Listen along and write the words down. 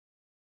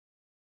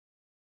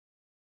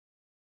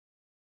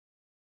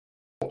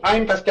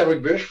I'm Pascal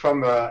Ruckbusch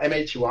from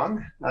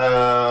M81.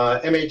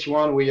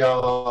 M81, we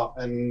are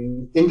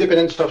an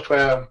independent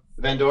software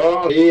vendor,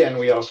 and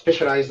we are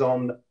specialized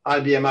on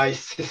IBMI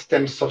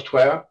system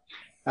software,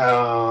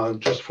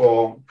 just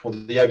for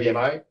the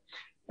IBMI.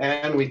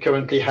 And we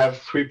currently have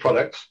 3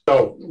 products.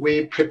 So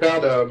we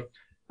prepared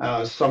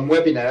some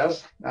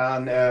webinars,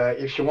 and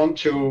if you want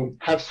to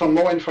have some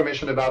more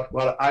information about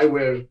what I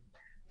will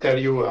tell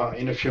you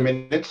in a few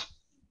minutes,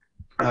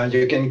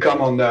 you can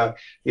come on the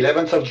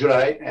 11th of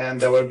July,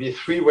 and there will be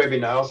 3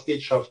 webinars,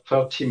 each of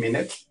 30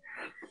 minutes,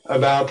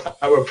 about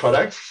our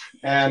products.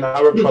 And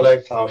our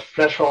products are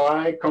Flash for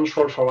I,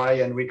 Control for I,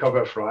 and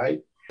Recover for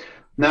I.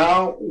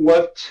 Now,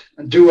 what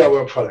do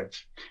our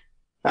products?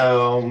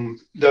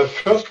 The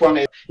first one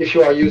is if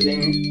you are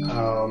using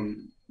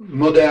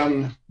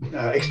modern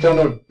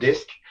external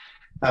disk,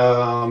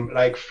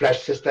 like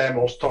flash system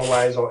or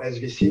Storwize or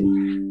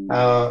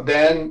SVC,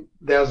 then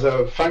there's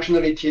a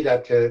functionality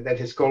that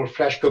is called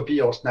flash copy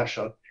or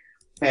snapshot.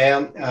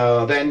 And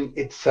then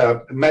it's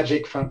a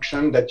magic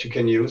function that you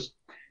can use.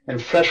 And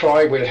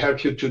FlashROI will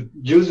help you to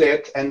use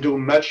it and do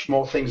much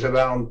more things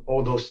around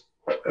all those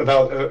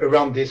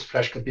around this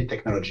flash copy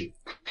technology.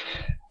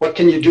 What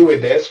can you do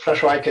with this?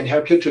 FlashROI can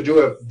help you to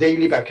do a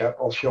daily backup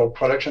of your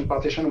production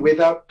partition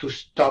without to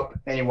stop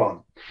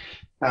anyone.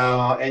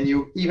 And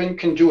you even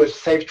can do a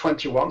save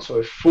 21, so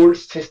a full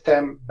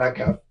system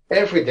backup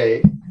every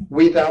day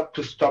without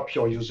to stop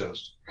your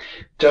users,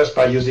 just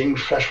by using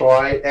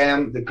FlashROI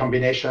and the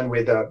combination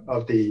with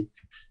of the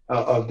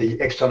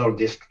external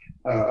disk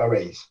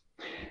arrays.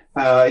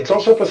 It's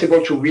also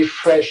possible to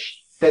refresh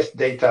test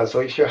data. So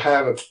if you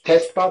have a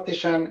test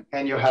partition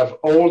and you have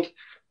old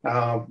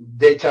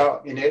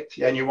data in it,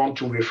 and you want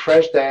to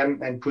refresh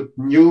them and put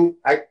new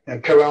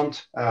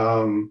current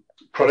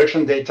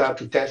production data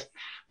to test,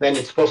 then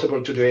it's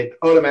possible to do it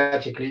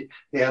automatically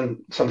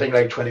in something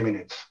like 20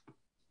 minutes.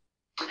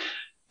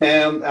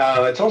 And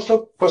it's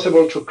also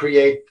possible to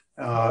create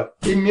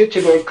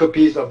immutable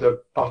copies of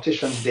the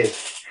partition's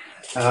disk.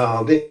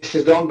 This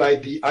is done by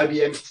the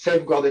IBM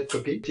safeguarded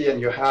copy, and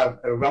you have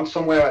a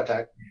ransomware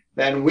attack.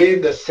 Then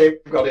with the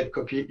safeguarded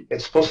copy,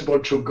 it's possible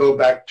to go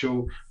back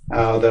to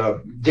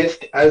the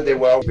disk as they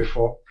were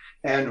before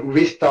and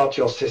restart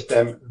your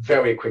system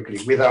very quickly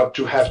without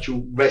to have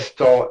to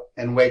restore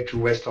and wait to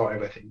restore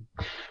everything.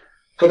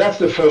 So that's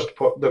the first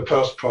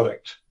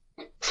product.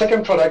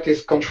 Second product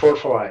is Control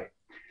for I.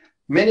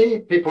 Many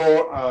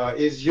people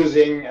is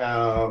using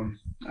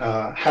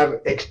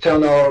have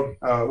external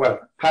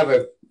have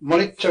a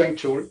monitoring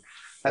tool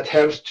that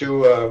helps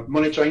to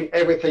monitoring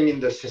everything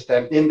in the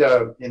system in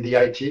the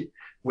IT,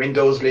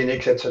 Windows,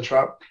 Linux,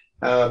 etc.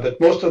 But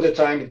most of the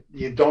time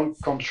you don't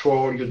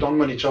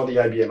monitor the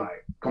IBMI.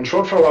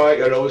 Control for I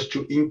allows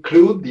to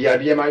include the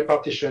IBMI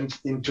partitions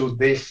into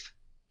this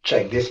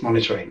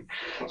monitoring.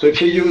 So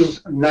if you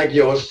use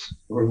Nagios,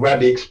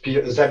 Zabbix,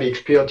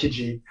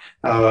 PRTG,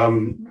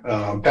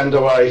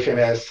 Pandora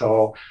FMS,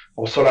 or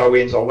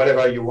SolarWinds, or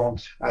whatever you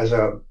want as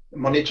a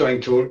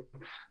monitoring tool,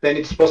 then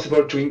it's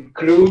possible to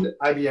include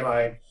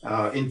IBMI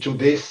into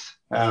this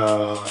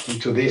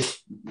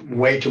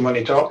way to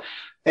monitor,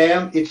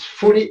 and it's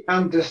fully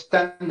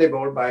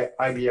understandable by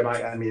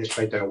IBMI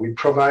administrator. We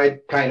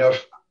provide kind of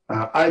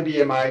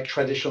IBMI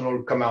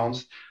traditional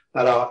commands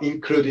that are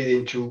included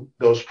into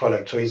those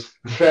products. So it's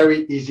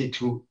very easy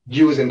to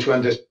use and to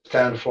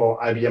understand for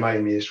IBMI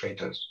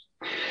administrators.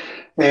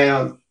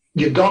 And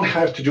you don't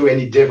have to do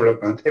any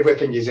development.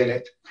 Everything is in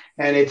it.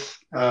 And it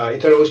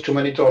allows to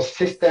monitor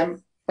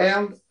system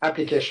and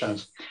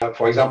applications.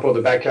 For example,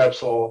 the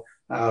backups or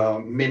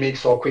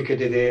Mimics or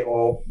QuickEDD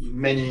or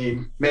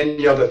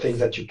many other things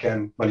that you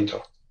can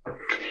monitor.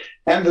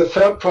 And the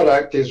third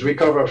product is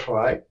Recover for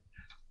I.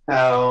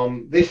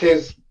 This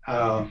is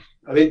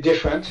a bit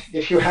different.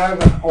 If you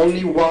have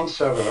only one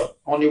server,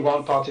 only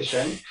one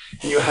partition,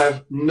 and you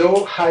have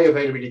no high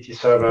availability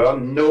server,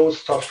 no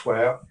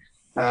software,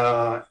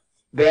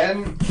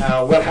 then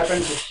what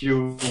happens if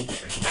you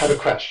have a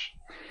crash?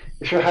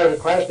 If you have a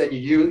crash, then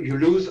you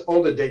lose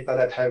all the data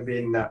that have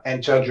been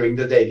entered during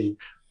the day,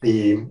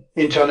 the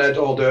internet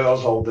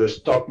orders or the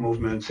stock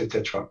movements,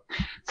 etc.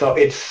 So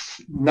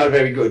it's not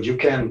very good.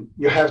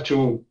 You have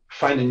to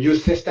find a new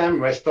system,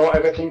 restore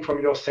everything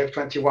from your save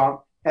 21,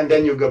 and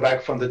then you go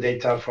back from the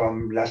data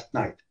from last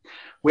night.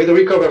 With the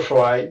Recover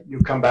for I, you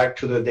come back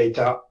to the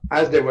data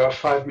as they were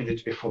 5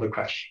 minutes before the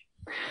crash.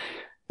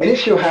 And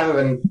if you have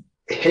an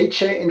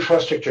HA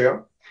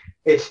infrastructure,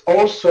 it's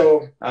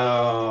also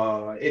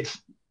it's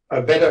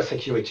a better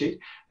security,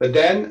 but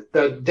then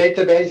the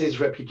database is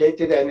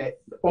replicated and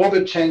all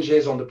the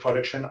changes on the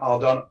production are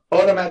done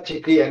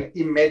automatically and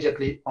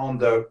immediately on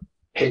the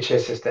HA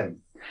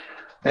system.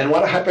 Then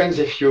what happens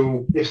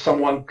if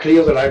someone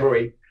clears a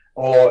library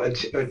or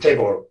a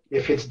table?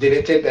 If it's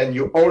deleted, then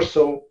you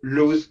also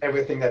lose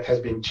everything that has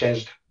been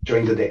changed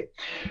during the day.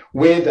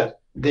 With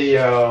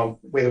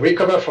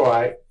Recover for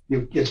I,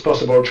 it's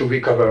possible to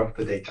recover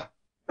the data.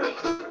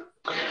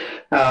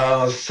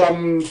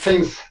 Some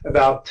things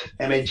about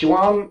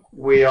M81.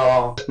 We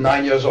are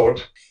 9 years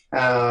old.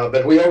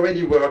 But we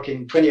already work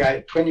in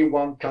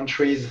 21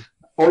 countries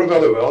all over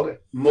the world.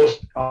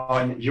 Most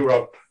are in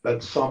Europe,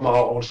 but some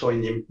are also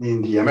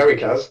in the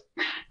Americas,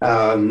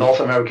 North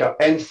America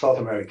and South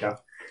America.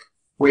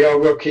 We are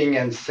working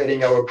and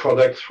selling our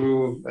product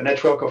through a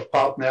network of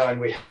partners, and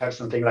we have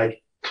something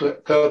like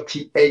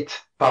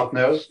 38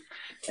 partners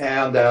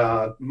and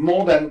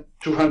more than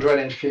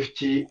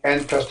 250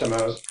 end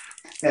customers.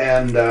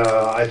 And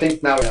I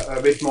think now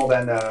a bit more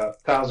than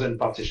 1,000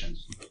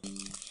 partitions.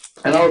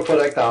 And our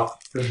products are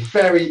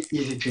very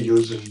easy to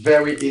use,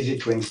 very easy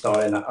to install,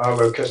 and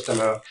our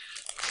customer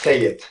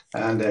say it.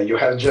 And you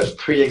have just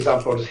 3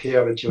 examples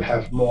here, but you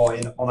have more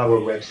on our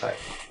website.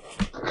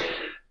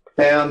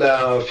 And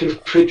feel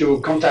free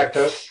to contact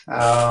us.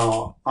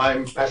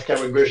 I'm Pascal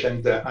Ribuch,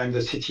 and I'm the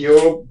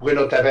CTO.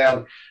 Bruno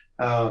Taverne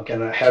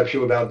can help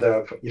you about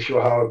if you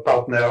are a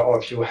partner or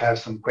if you have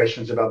some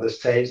questions about the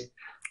sales.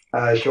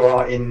 If you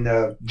are in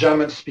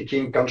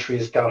German-speaking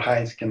countries,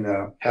 Karl-Heinz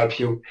can help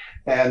you.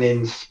 And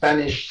in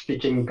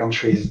Spanish-speaking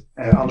countries,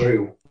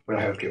 Andrew will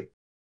help you.